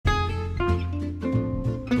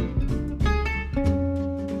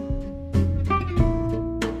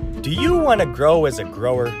want to grow as a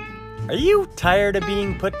grower? Are you tired of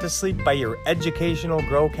being put to sleep by your educational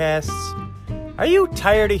growcasts? Are you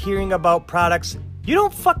tired of hearing about products you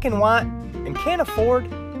don't fucking want and can't afford?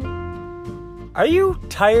 Are you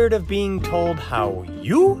tired of being told how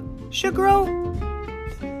you should grow?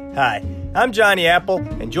 Hi, I'm Johnny Apple,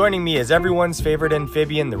 and joining me is everyone's favorite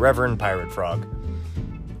amphibian, the Reverend Pirate Frog.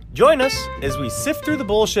 Join us as we sift through the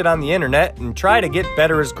bullshit on the internet and try to get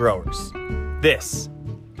better as growers. This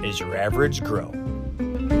is Your Average Grow.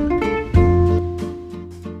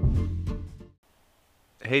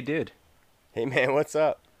 Hey, dude. Hey, man, what's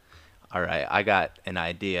up? All right, I got an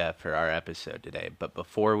idea for our episode today, but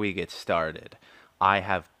before we get started, I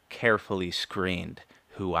have carefully screened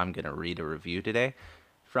who I'm going to read a review today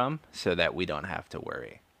from so that we don't have to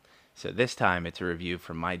worry. So this time it's a review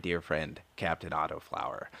from my dear friend, Captain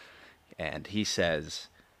Autoflower. And he says,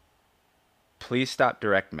 "Please stop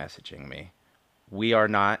direct messaging me. We are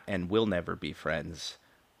not and will never be friends.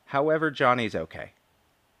 However, Johnny's okay."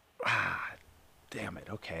 Ah, damn it.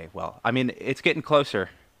 Okay, well, I mean, it's getting closer.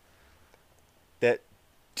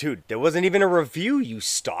 Dude, there wasn't even a review, you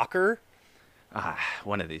stalker.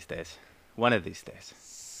 One of these days. One of these days.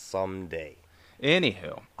 Someday.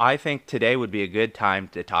 Anywho, I think today would be a good time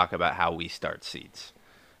to talk about how we start seeds.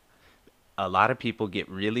 A lot of people get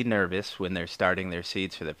really nervous when they're starting their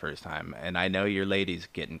seeds for the first time, and I know your lady's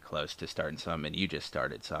getting close to starting some, and you just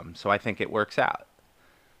started some, so I think it works out.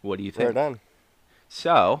 What do you think? Right on.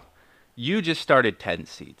 So, you just started 10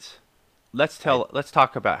 seeds. Let's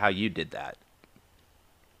talk about how you did that.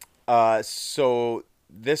 So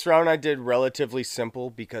this round I did relatively simple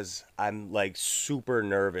because I'm like super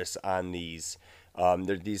nervous on these.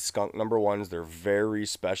 They're these skunk number ones. They're very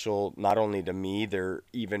special, not only to me, they're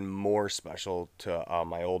even more special to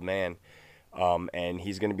my old man. And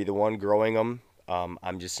he's going to be the one growing them.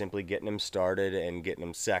 I'm just simply getting them started and getting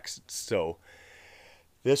them sexed. So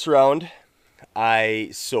this round I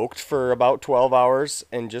soaked for about 12 hours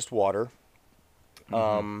in just water.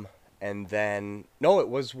 And then, no, it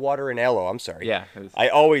was water and aloe. I'm sorry. Yeah. I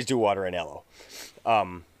always do water and aloe.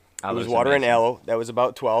 It was water and aloe. That was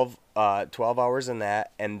about 12 hours in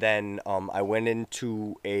that. And then I went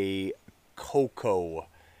into a cocoa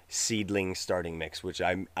seedling starting mix, which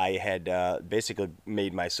I had basically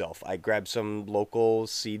made myself. I grabbed some local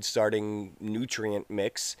seed starting nutrient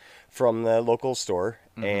mix from the local store.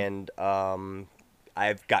 And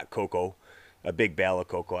I've got cocoa, a big bale of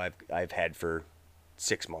cocoa I've had for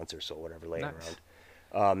 6 months or so, whatever, laying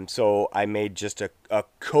around. So I made just a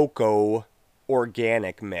cocoa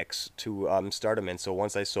organic mix to start them in. So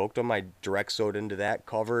once I soaked them, I direct sowed into that,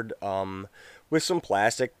 covered with some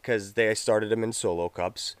plastic because I started them in solo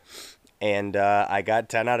cups. And I got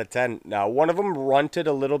 10 out of 10. Now, one of them runted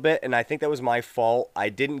a little bit, and I think that was my fault. I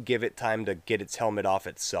didn't give it time to get its helmet off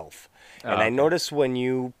itself. And I noticed when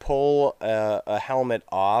you pull a helmet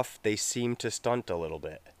off, they seem to stunt a little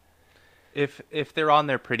bit. If they're on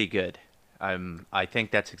there pretty good, I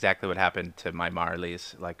think that's exactly what happened to my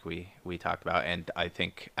Marlies, like we talked about, and I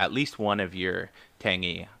think at least one of your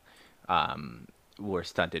Tangy were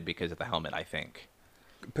stunted because of the helmet, I think.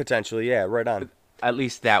 Potentially, yeah, right on. At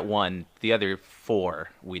least that one. The other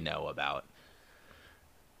 4 we know about,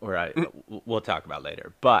 or we'll talk about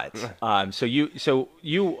later. But so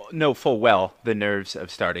you know full well the nerves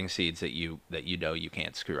of starting seeds that you know you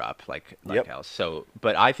can't screw up like else. So,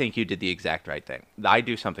 but I think you did the exact right thing. I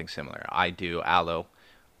do something similar. I do aloe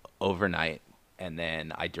overnight and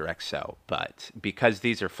then I direct sow. But because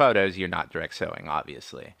these are photos, you're not direct sowing,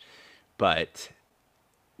 obviously. But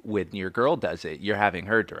when your girl does it, you're having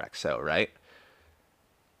her direct sow, right?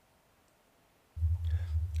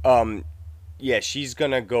 Yeah, she's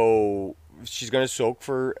gonna soak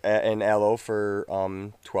for an aloe for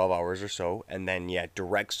 12 hours or so, and then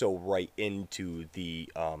direct sow right into the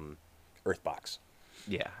earth box.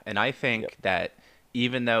 Yeah, and I think that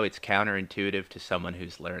even though it's counterintuitive to someone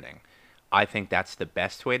who's learning, I think that's the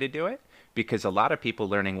best way to do it, because a lot of people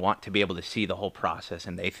learning want to be able to see the whole process,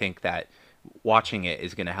 and they think that watching it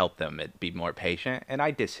is going to help them be more patient, and I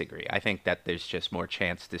disagree. I think that there's just more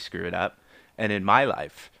chance to screw it up. And in my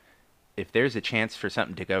life, if there's a chance for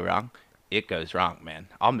something to go wrong, it goes wrong, man.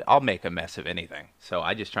 I'll make a mess of anything. So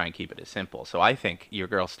I just try and keep it as simple. So I think your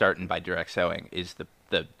girl starting by direct sowing is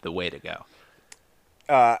the way to go.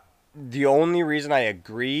 The only reason I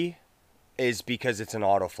agree is because it's an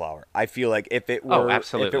autoflower. I feel like if it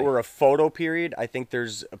were a photo period, I think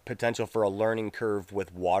there's a potential for a learning curve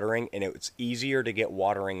with watering, and it's easier to get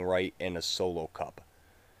watering right in a solo cup.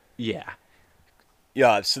 Yeah.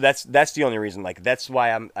 Yeah, so that's the only reason. Like, that's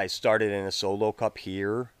why I started in a solo cup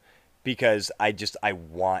here, because I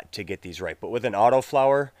want to get these right. But with an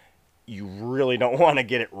autoflower, you really don't want to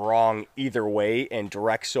get it wrong either way, and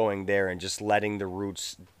direct sowing there and just letting the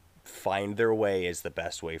roots find their way is the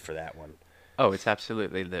best way for that one. Oh, it's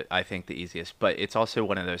absolutely I think the easiest, but it's also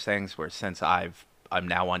one of those things where since I'm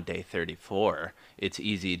now on day 34, it's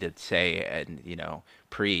easy to say and,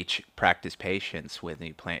 preach, practice patience when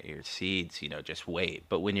you plant your seeds, just wait.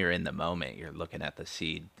 But when you're in the moment, you're looking at the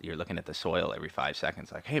seed, you're looking at the soil every 5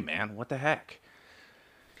 seconds, like, hey man, what the heck?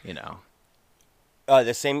 You know.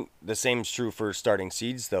 The same's true for starting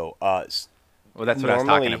seeds though. Well, that's what I was talking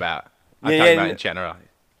Normally, about. I'm yeah, talking yeah. about in general.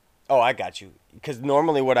 Oh, I got you. Because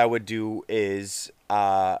normally what I would do is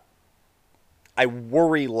I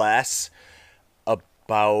worry less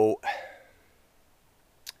about.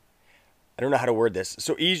 I don't know how to word this.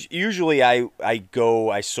 So usually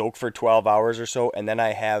I soak for 12 hours or so, and then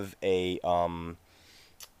I have a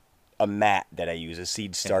mat that I use, a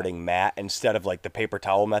seed Yeah. starting mat, instead of like the paper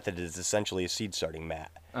towel method is essentially a seed starting mat.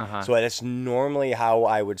 Uh-huh. So that's normally how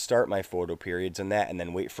I would start my photo periods and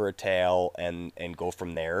then wait for a tail and go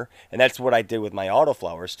from there. And that's what I did with my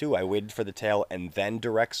autoflowers too. I waited for the tail and then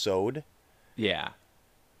direct sowed. Yeah.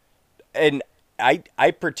 And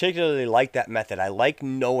I particularly like that method. I like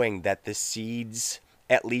knowing that the seeds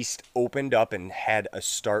at least opened up and had a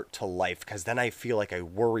start to life, because then I feel like I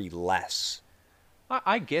worry less.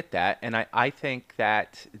 I get that, and I think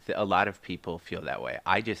that a lot of people feel that way.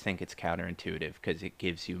 I just think it's counterintuitive because it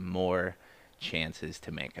gives you more chances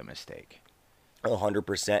to make a mistake.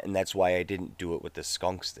 100%, and that's why I didn't do it with the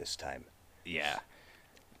skunks this time. Yeah.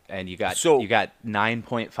 And you got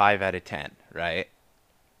 9.5 out of 10, right?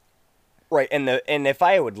 Right, and if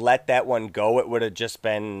I would let that one go, it would have just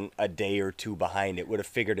been a day or two behind. It would have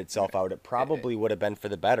figured itself out. It probably would have been for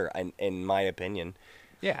the better, in my opinion.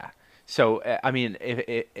 Yeah. So I mean,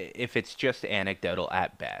 if it's just anecdotal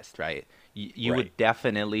at best, right? You Right. would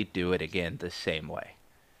definitely do it again the same way.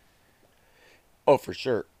 Oh, for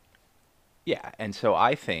sure. Yeah, and so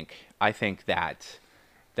I think that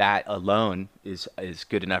that alone is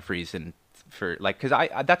good enough reason for, like, because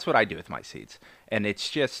that's what I do with my seeds, and it's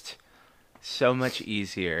just so much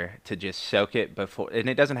easier to just soak it before, and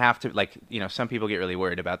it doesn't have to, like, some people get really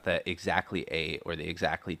worried about the exactly 8 or the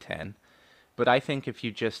exactly 10. But I think if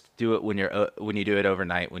you just do it when you do it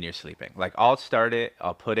overnight when you're sleeping, like, I'll start it,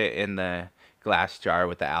 I'll put it in the glass jar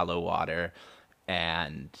with the aloe water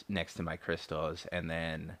and next to my crystals, and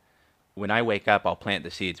then when I wake up, I'll plant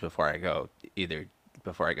the seeds before I go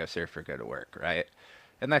surf or go to work, right?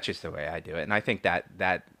 And that's just the way I do it. And I think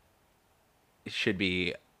that should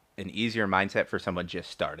be an easier mindset for someone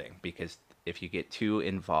just starting, because if you get too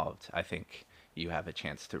involved, I think you have a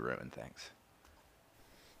chance to ruin things.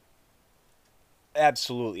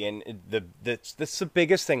 Absolutely, and that's the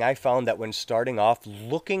biggest thing I found, that when starting off,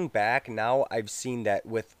 looking back now, I've seen that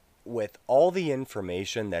with all the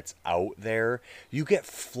information that's out there, you get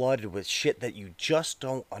flooded with shit that you just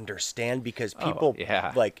don't understand, because Oh, people,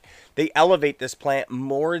 yeah. like, they elevate this plant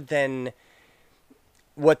more than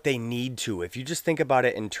what they need to. If you just think about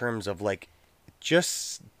it in terms of, like,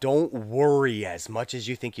 just don't worry as much as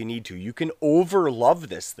you think you need to. You can over love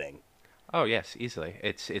this thing. Oh yes, easily.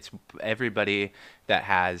 It's everybody that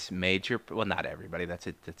has major, well, not everybody. That's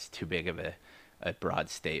too big of a broad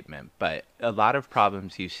statement, but a lot of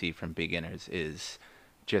problems you see from beginners is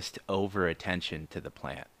just over attention to the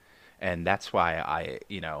plant. And that's why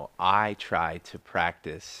I try to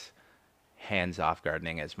practice hands-off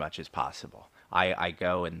gardening as much as possible. I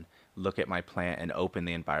go and look at my plant and open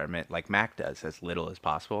the environment like Mac does, as little as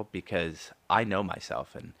possible, because I know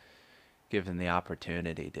myself, and given the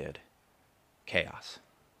opportunity, dude, chaos.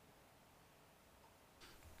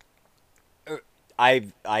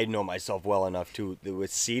 I know myself well enough too.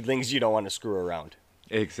 With seedlings, you don't want to screw around.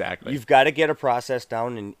 Exactly. You've got to get a process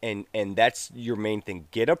down, and that's your main thing.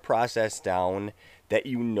 Get a process down that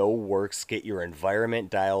you know works. Get your environment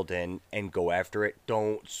dialed in, and go after it.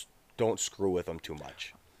 Don't screw with them too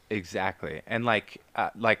much. Exactly. And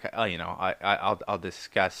I'll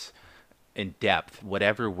discuss in depth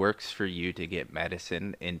whatever works for you to get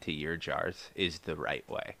medicine into your jars is the right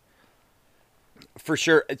way. For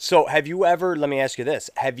sure. So, have you ever? Let me ask you this: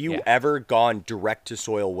 have you Yeah. ever gone direct to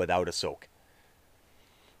soil without a soak?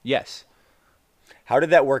 Yes. How did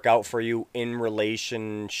that work out for you in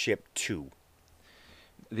relationship to?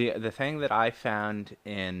 The thing that I found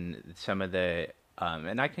in some of the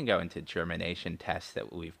and I can go into germination tests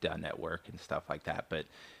that we've done at work and stuff like that, but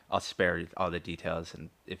I'll spare all the details, and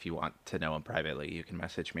if you want to know them privately, you can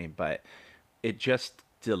message me. But it just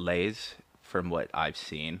delays, from what I've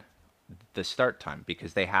seen, the start time,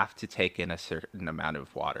 because they have to take in a certain amount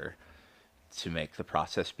of water to make the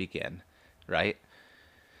process begin, right?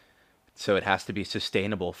 So it has to be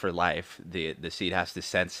sustainable for life. The seed has to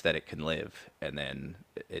sense that it can live, and then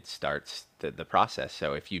it starts the process.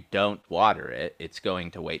 So if you don't water it, it's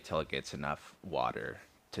going to wait till it gets enough water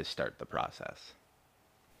to start the process.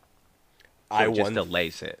 So I it just won.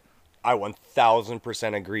 delays it. I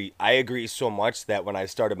 1000% agree. I agree so much that when I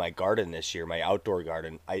started my garden this year, my outdoor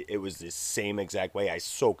garden, it was the same exact way. I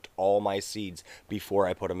soaked all my seeds before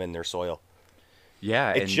I put them in their soil.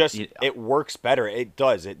 Yeah, It and just it works better. It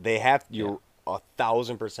does. They have yeah. you're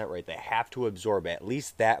 1000% right. They have to absorb at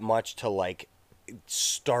least that much to like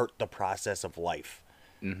start the process of life.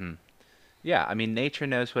 Yeah, I mean, nature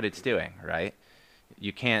knows what it's doing, right?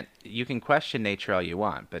 You can question nature all you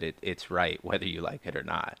want, but it's right whether you like it or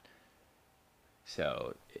not.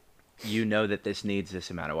 So you know that this needs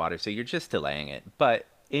this amount of water, so you're just delaying it. But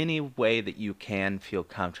any way that you can feel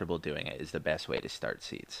comfortable doing it is the best way to start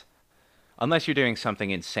seeds. Unless you're doing something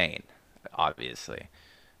insane, obviously.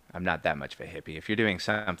 I'm not that much of a hippie. If you're doing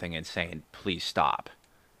something insane, please stop.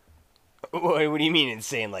 What do you mean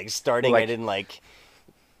insane? Like Well, starting it like in like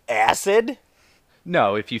acid?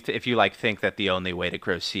 no, if you like think that the only way to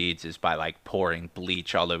grow seeds is by like pouring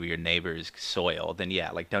bleach all over your neighbor's soil, then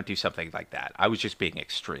yeah, like don't do something like that. I was just being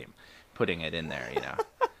extreme, putting it in there.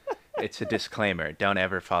 It's a disclaimer. Don't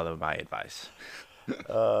ever follow my advice.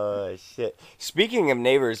 Shit. Speaking of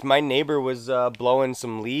neighbors, my neighbor was blowing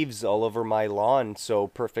some leaves all over my lawn, so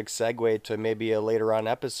perfect segue to maybe a later on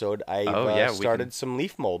episode. I've Oh yeah, we can. started some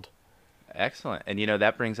leaf mold. Excellent. And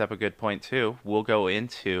that brings up a good point too. We'll go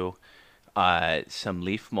into some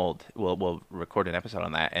leaf mold. We'll record an episode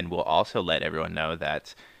on that, and we'll also let everyone know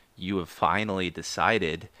that you have finally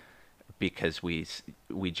decided, because we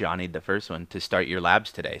Johnny'd the first one, to start your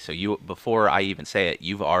labs today. So you, before I even say it,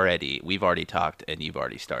 we've already talked and you've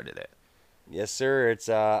already started it. Yes, sir. It's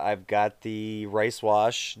I've got the rice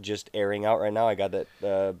wash just airing out right now. I got that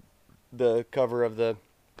the cover of the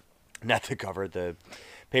not the cover, the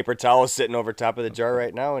paper towel sitting over top of the jar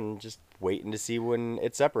right now and just waiting to see when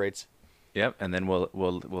it separates. Yep, and then we'll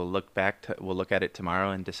look at it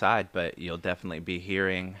tomorrow and decide. But you'll definitely be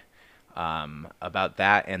hearing about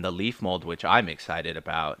that and the leaf mold, which I'm excited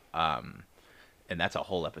about. And that's a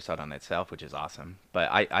whole episode on itself, which is awesome. But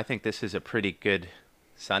I think this is a pretty good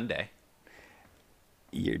Sunday.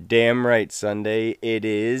 You're damn right, Sunday it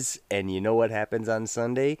is. And you know what happens on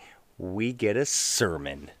Sunday? We get a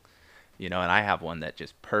sermon. And I have one that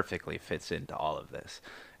just perfectly fits into all of this,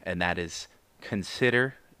 and that is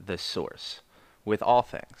consider the source with all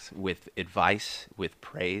things, with advice, with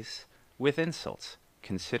praise, with insults.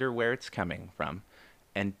 Consider where it's coming from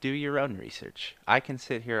and do your own research. I can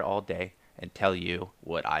sit here all day and tell you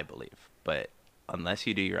what I believe, but unless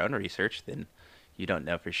you do your own research, then you don't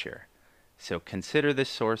know for sure. So consider the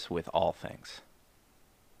source with all things.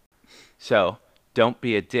 So don't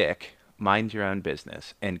be a dick, mind your own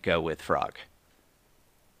business, and go with Frog.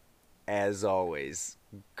 As always.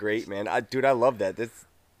 Great, man. Dude, I love that.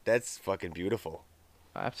 That's fucking beautiful.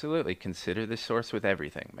 Absolutely. Consider the source with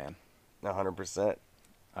everything, man. 100%.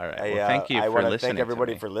 All right. Well, thank you I for want to listening thank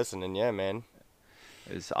everybody to me. for listening. Yeah, man.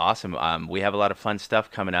 It's awesome. We have a lot of fun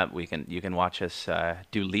stuff coming up. You can watch us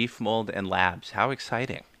do leaf mold and labs. How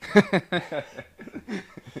exciting!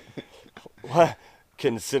 What?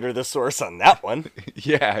 Consider the source on that one.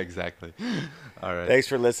 Yeah, exactly. All right. Thanks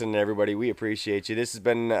for listening, everybody. We appreciate you. This has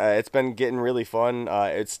been it's been getting really fun.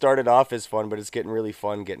 It started off as fun, but it's getting really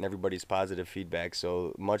fun getting everybody's positive feedback.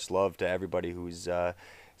 So much love to everybody who's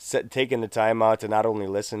taking the time out to not only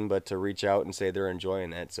listen but to reach out and say they're enjoying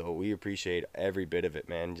that. So we appreciate every bit of it,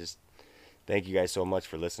 man. Just thank you guys so much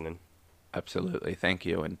for listening. Absolutely. Thank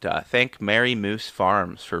you. And thank Mary Moose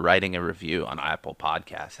Farms for writing a review on Apple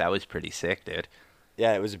Podcasts. That was pretty sick, dude.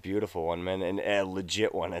 Yeah, it was a beautiful one, man, and a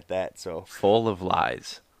legit one at that. So full of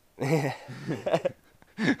lies. All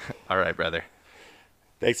right, brother.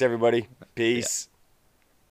 Thanks, everybody. Peace. Yeah.